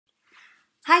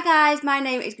Hi guys, my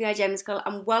name is Greenoid Gemzicle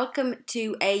and welcome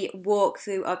to a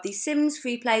walkthrough of the Sims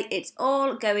Freeplay It's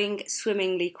All Going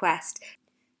Swimmingly quest.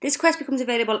 This quest becomes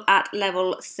available at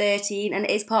level 13 and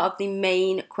it is part of the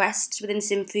main quests within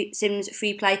Sims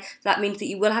Freeplay. So that means that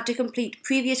you will have to complete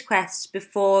previous quests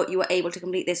before you are able to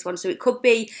complete this one. So it could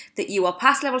be that you are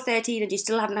past level 13 and you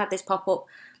still haven't had this pop up.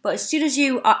 But as soon as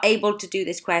you are able to do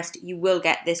this quest, you will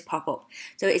get this pop-up.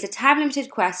 So it's a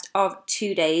time-limited quest of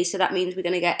 2 days, so that means we're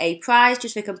going to get a prize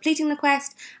just for completing the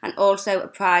quest, and also a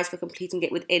prize for completing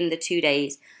it within the 2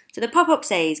 days. So the pop-up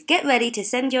says, get ready to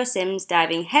send your Sims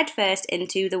diving headfirst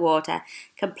into the water.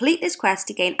 Complete this quest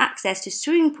to gain access to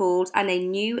swimming pools and a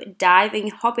new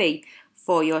diving hobby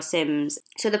for your Sims.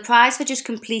 So the prize for just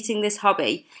completing this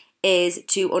hobby is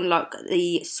to unlock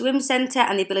the swim centre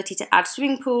and the ability to add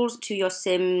swimming pools to your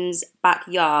Sims'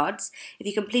 backyards. If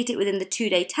you complete it within the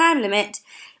 2-day time limit,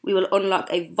 we will unlock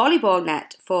a volleyball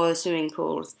net for the swimming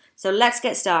pools. So let's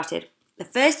get started. The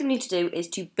first thing we need to do is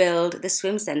to build the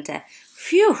swim centre.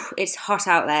 Phew, it's hot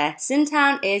out there.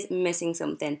 SimTown is missing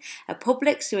something, a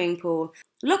public swimming pool.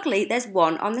 Luckily, there's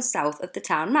one on the south of the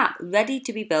town map, ready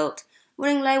to be built.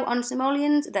 Running low on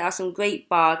simoleons, there are some great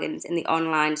bargains in the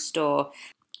online store.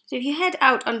 So if you head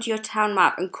out onto your town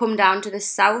map and come down to the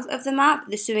south of the map,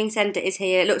 the swimming centre is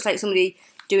here. It looks like somebody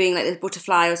doing like this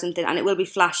butterfly or something, and it will be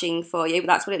flashing for you, but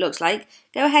that's what it looks like.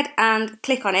 Go ahead and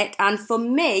click on it, and for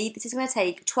me, this is going to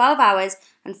take 12 hours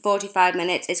and 45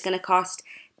 minutes. It's going to cost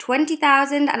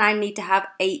 20,000 and I need to have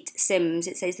 8 Sims.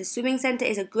 It says the swimming centre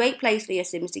is a great place for your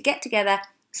Sims to get together,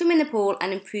 swim in the pool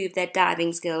and improve their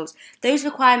diving skills. Those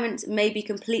requirements may be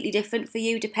completely different for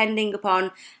you depending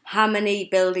upon how many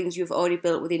buildings you've already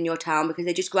built within your town, because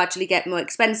they just gradually get more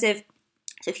expensive.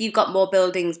 So if you've got more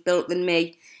buildings built than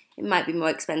me, it might be more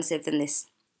expensive than this.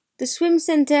 The swim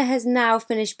centre has now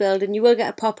finished building. You will get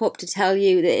a pop-up to tell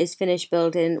you that it's finished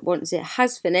building once it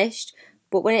has finished,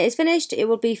 but when it is finished it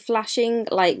will be flashing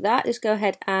like that. Just go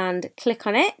ahead and click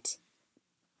on it.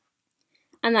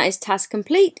 And that is task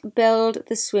complete, build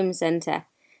the swim centre.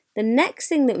 The next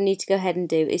thing that we need to go ahead and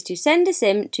do is to send a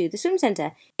Sim to the swim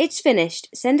centre. It's finished,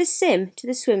 send a Sim to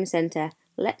the swim centre.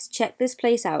 Let's check this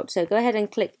place out. So go ahead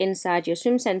and click inside your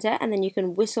swim centre and then you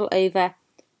can whistle over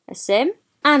a Sim.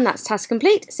 And that's task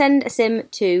complete, send a Sim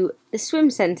to the swim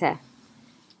centre.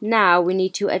 Now we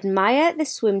need to admire the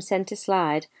swim centre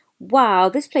slide. Wow,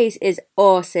 this place is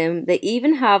awesome. They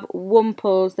even have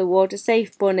Wumples, the water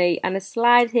safe bunny, and a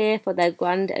slide here for their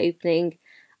grand opening.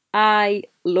 I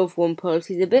love Wumples.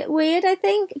 He's a bit weird, I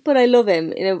think, but I love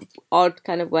him in an odd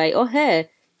kind of way. Or her.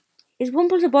 Is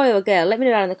Wumples a boy or a girl? Let me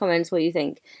know down in the comments what you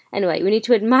think. Anyway, we need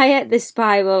to admire the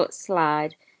spiral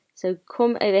slide. So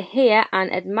come over here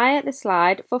and admire the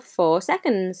slide for 4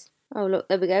 seconds. Oh, look,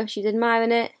 there we go. She's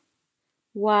admiring it.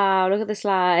 Wow, look at the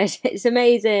slide. It's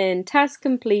amazing. Task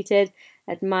completed.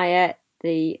 Admire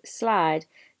the slide.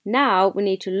 Now we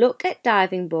need to look at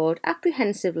diving board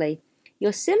apprehensively.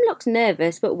 Your Sim looks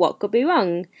nervous, but what could be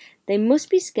wrong? They must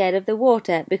be scared of the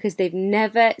water because they've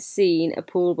never seen a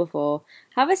pool before.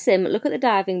 Have a Sim look at the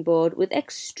diving board with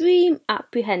extreme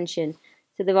apprehension.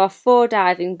 So there are 4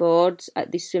 diving boards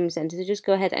at the swim centre. So just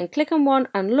go ahead and click on one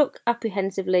and look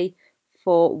apprehensively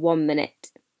for 1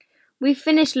 minute. We've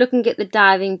finished looking at the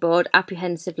diving board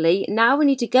apprehensively. Now we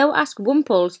need to go ask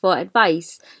Wumples for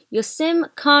advice. Your Sim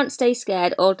can't stay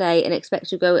scared all day and expect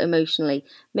to grow emotionally.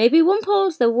 Maybe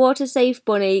Wumples, the water safe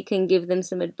bunny, can give them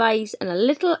some advice and a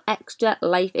little extra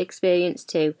life experience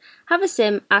too. Have a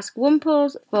Sim ask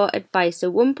Wumples for advice.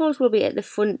 So Wumples will be at the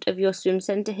front of your swim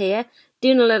centre here,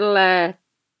 doing a little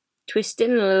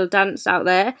twisting and a little dance out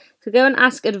there. So go and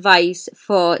ask advice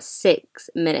for 6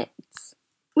 minutes.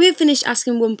 We have finished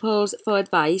asking Wumples for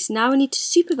advice. Now we need to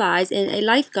supervise in a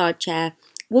lifeguard chair.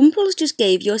 Wumples just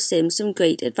gave your Sim some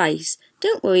great advice.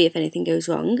 Don't worry if anything goes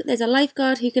wrong. There's a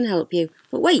lifeguard who can help you.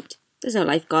 But wait, there's no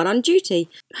lifeguard on duty.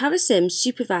 Have a Sim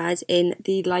supervise in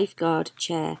the lifeguard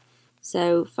chair.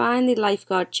 So find the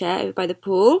lifeguard chair over by the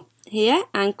pool here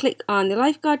and click on the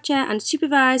lifeguard chair and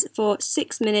supervise for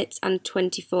 6 minutes and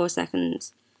 24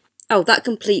 seconds. Oh, that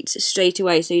completes straight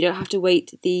away, so you don't have to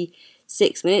wait the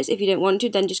 6 minutes. If you don't want to,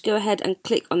 then just go ahead and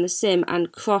click on the Sim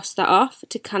and cross that off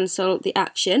to cancel the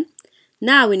action.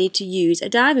 Now we need to use a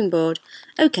diving board.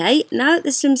 Okay, now that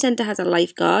the swim centre has a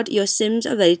lifeguard, your Sims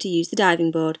are ready to use the diving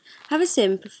board. Have a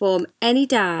Sim perform any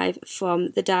dive from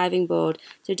the diving board.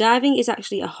 So diving is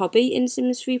actually a hobby in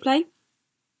Sims Freeplay.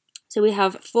 So we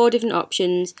have 4 different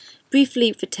options: brief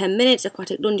leap for 10 minutes,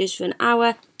 aquatic lunges for an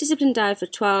hour, discipline dive for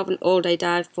 12, and all day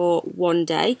dive for 1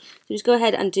 day. So just go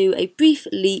ahead and do a brief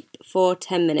leap for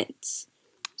 10 minutes.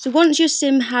 So once your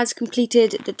sim has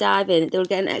completed the dive in, they will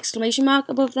get an exclamation mark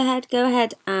above their head. Go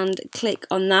ahead and click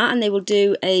on that and they will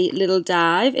do a little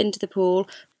dive into the pool.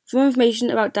 For more information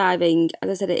about diving, as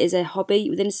I said, it is a hobby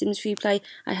within Sims Freeplay.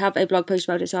 I have a blog post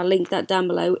about it, so I'll link that down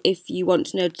below if you want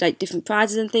to know like different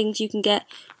prizes and things you can get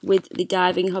with the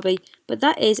diving hobby. But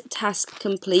that is task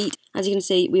complete. As you can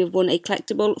see, we have won a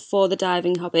collectible for the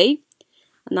diving hobby,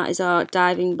 and that is our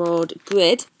diving board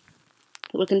grid.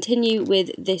 We'll continue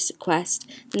with this quest.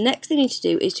 The next thing we need to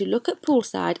do is to look at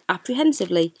poolside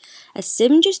apprehensively. A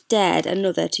sim just dared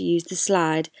another to use the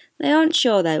slide. They aren't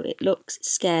sure though, it looks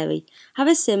scary. Have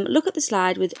a sim look at the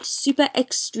slide with super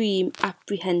extreme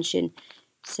apprehension.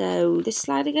 So this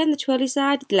slide again, the twirly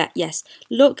side? Yes.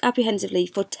 Look apprehensively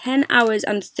for 10 hours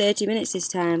and 30 minutes this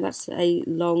time. That's a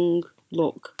long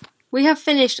look. We have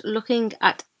finished looking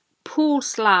at pool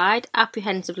slide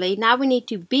apprehensively. Now we need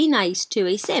to be nice to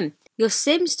a sim. Your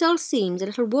sim still seems a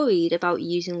little worried about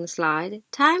using the slide.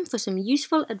 Time for some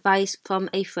useful advice from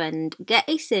a friend. Get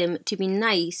a sim to be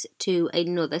nice to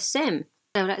another sim.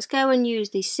 So let's go and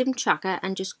use the sim tracker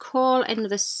and just call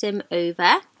another sim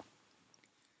over.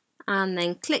 And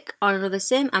then click on another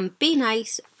sim and be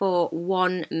nice for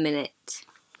 1 minute.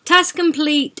 Task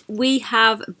complete. We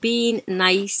have been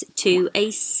nice to a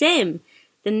sim.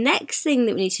 The next thing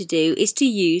that we need to do is to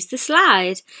use the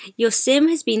slide. Your sim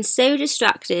has been so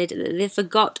distracted that they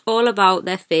forgot all about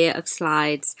their fear of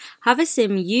slides. Have a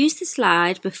sim use the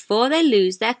slide before they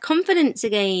lose their confidence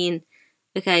again.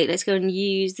 Okay, let's go and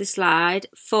use the slide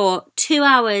for 2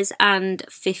 hours and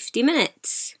 50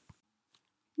 minutes.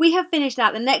 We have finished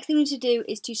that. The next thing we need to do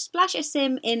is to splash a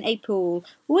sim in a pool.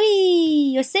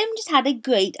 Whee! Your sim just had a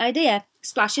great idea.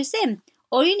 Splash a sim.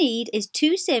 All you need is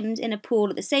 2 sims in a pool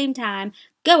at the same time.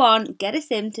 Go on, get a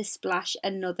sim to splash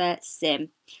another sim.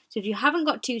 So if you haven't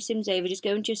got 2 sims over, just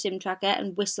go into your sim tracker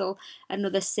and whistle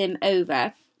another sim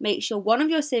over. Make sure one of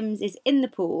your sims is in the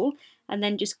pool and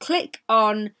then just click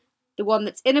on the one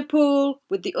that's in a pool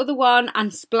with the other one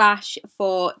and splash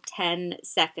for 10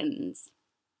 seconds.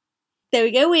 There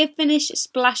we go, we have finished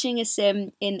splashing a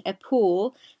sim in a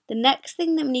pool. The next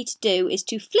thing that we need to do is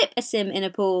to flip a sim in a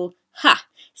pool. Ha!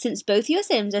 Since both your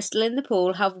sims are still in the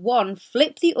pool, have one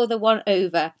flip the other one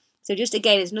over. So just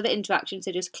again, it's another interaction,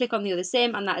 so just click on the other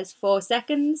sim and that is 4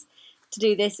 seconds to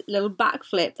do this little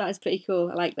backflip. That is pretty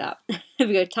cool, I like that. There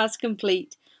we go, task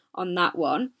complete on that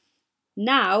one.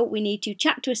 Now we need to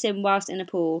chat to a sim whilst in a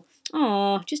pool.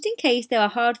 Aww, just in case there are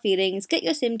hard feelings, get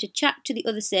your sim to chat to the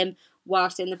other sim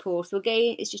whilst in the pool. So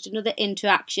again, it's just another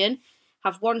interaction.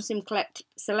 Have one sim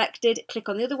selected, click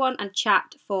on the other one and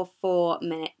chat for 4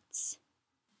 minutes.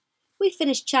 We've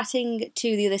finished chatting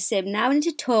to the other sim. Now we need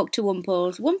to talk to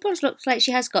Wumples. Wumples looks like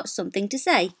she has got something to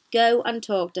say. Go and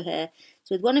talk to her.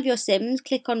 So with one of your sims,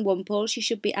 click on Wumples. She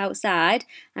should be outside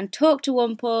and talk to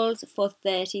Wumples for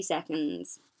 30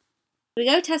 seconds. There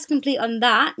we go, task complete on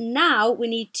that. Now we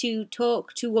need to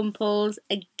talk to Wumples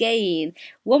again.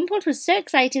 Wumples was so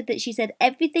excited that she said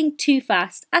everything too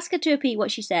fast. Ask her to repeat what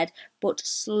she said, but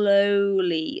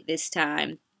slowly this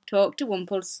time. Talk to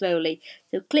Wumples slowly.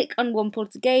 So click on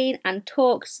Wumples again and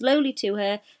talk slowly to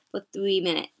her for 3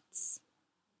 minutes.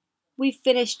 We've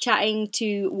finished chatting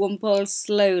to Wumples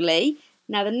slowly.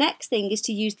 Now the next thing is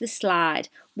to use the slide.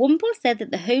 Wumples said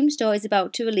that the home store is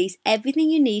about to release everything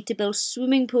you need to build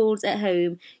swimming pools at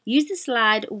home. Use the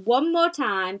slide one more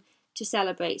time to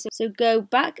celebrate. So go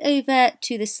back over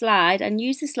to the slide and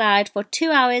use the slide for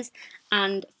 2 hours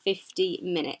and 50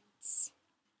 minutes.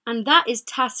 And that is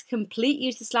task complete,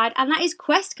 use the slide, and that is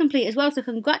quest complete as well. So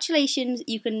congratulations,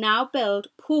 you can now build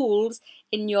pools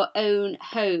in your own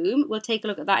home. We'll take a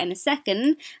look at that in a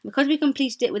second. Because we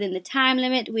completed it within the time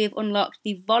limit, we have unlocked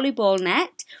the volleyball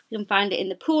net. You can find it in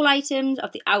the pool items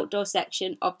of the outdoor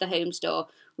section of the home store.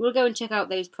 We'll go and check out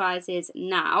those prizes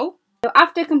now. So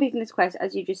after completing this quest,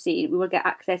 as you've just seen, we will get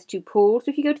access to pools.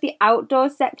 So if you go to the outdoor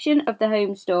section of the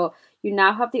home store, you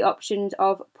now have the options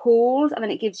of pools, and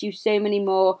then it gives you so many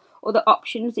more other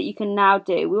options that you can now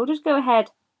do. We'll just go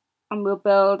ahead and we'll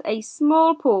build a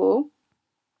small pool.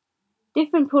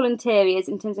 Different pool interiors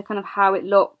in terms of kind of how it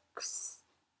looks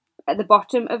at the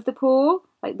bottom of the pool,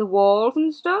 like the walls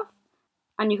and stuff.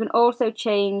 And you can also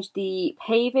change the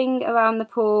paving around the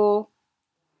pool.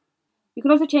 You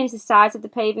can also change the size of the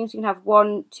paving, so you can have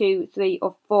 1, 2, 3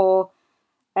 or 4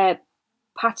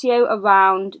 patio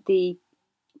around the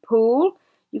pool.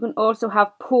 You can also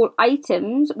have pool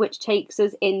items, which takes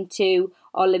us into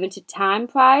our limited time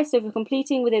prize. So if we're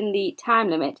completing within the time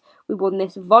limit, we won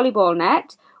this volleyball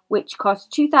net, which costs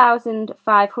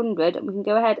 2,500, and we can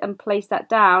go ahead and place that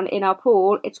down in our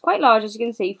pool. It's quite large, as you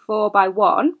can see, 4 by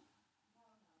 1.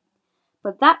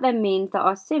 But that then means that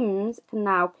our Sims can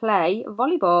now play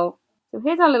volleyball. So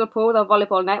here's our little pool with our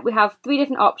volleyball net. We have 3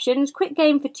 different options: quick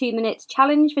game for 2 minutes,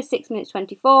 challenge for 6 minutes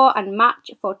 24, and match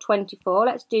for 24.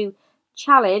 Let's do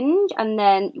challenge, and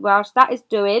then whilst that is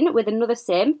doing, with another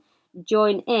Sim,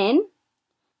 join in.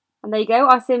 And there you go,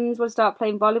 our Sims will start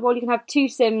playing volleyball. You can have 2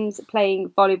 Sims playing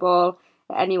volleyball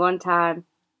at any one time.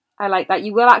 I like that.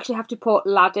 You will actually have to put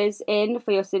ladders in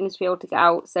for your Sims to be able to get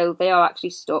out, so they are actually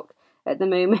stuck at the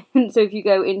moment. So if you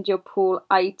go into your pool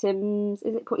items,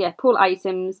 pool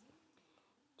items,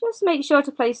 just make sure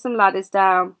to place some ladders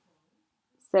down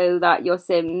so that your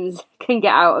Sims can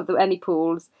get out of any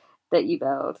pools that you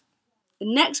build.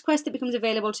 The next quest that becomes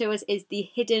available to us is the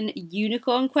Hidden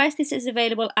Unicorn quest. This is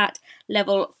available at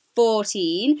level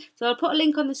 14. So I'll put a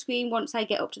link on the screen once I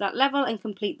get up to that level and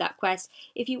complete that quest.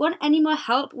 If you want any more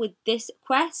help with this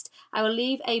quest, I will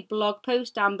leave a blog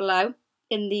post down below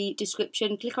in the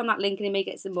description. Click on that link and you may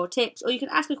get some more tips, or you can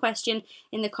ask a question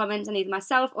in the comments and either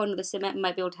myself or another simmer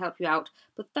might be able to help you out.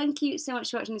 But thank you so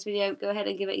much for watching this video. Go ahead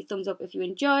and give it a thumbs up if you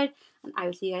enjoyed, and I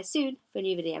will see you guys soon for a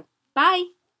new video.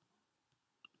 Bye!